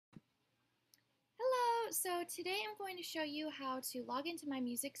So today I'm going to show you how to log into my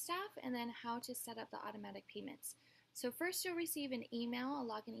music staff and then how to set up the automatic payments. So first you'll receive an email, a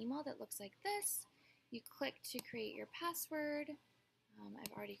login email that looks like this. You click to create your password.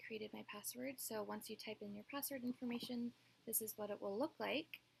 I've already created my password, so once you type in your password information, this is what it will look like.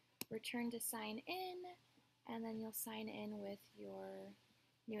 Return to sign in, and then you'll sign in with your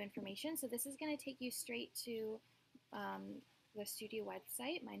new information. So this is going to take you straight to the studio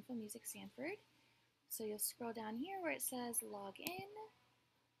website, Mindful Music Sanford. So you'll scroll down here where it says log in,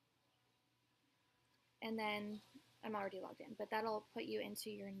 and then I'm already logged in, but that'll put you into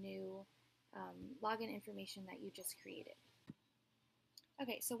your new login information that you just created.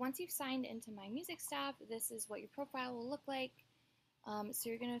 Okay, so once you've signed into My Music Staff, this is what your profile will look like. So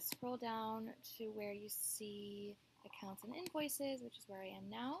you're going to scroll down to where you see accounts and invoices, which is where I am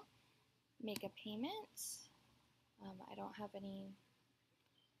now. Make a payment. I don't have any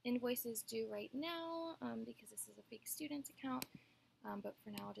invoices due right now because this is a fake student account, but for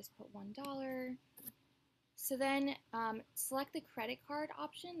now I'll just put $1. So then select the credit card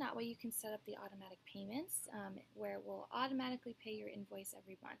option. That way you can set up the automatic payments where it will automatically pay your invoice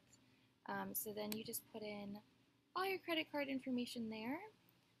every month. So then you just put in all your credit card information there,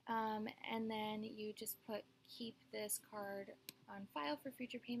 and then you just put keep this card on file for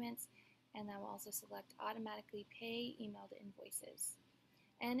future payments, and that will also select automatically pay emailed invoices.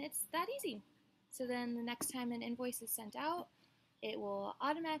 And it's that easy. So then the next time an invoice is sent out, it will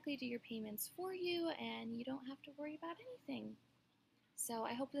automatically do your payments for you and you don't have to worry about anything. So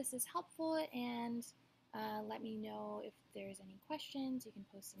I hope this is helpful, and let me know if there's any questions. You can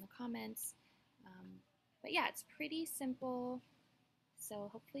post in the comments. But yeah, it's pretty simple.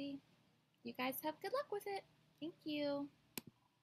 So hopefully you guys have good luck with it. Thank you.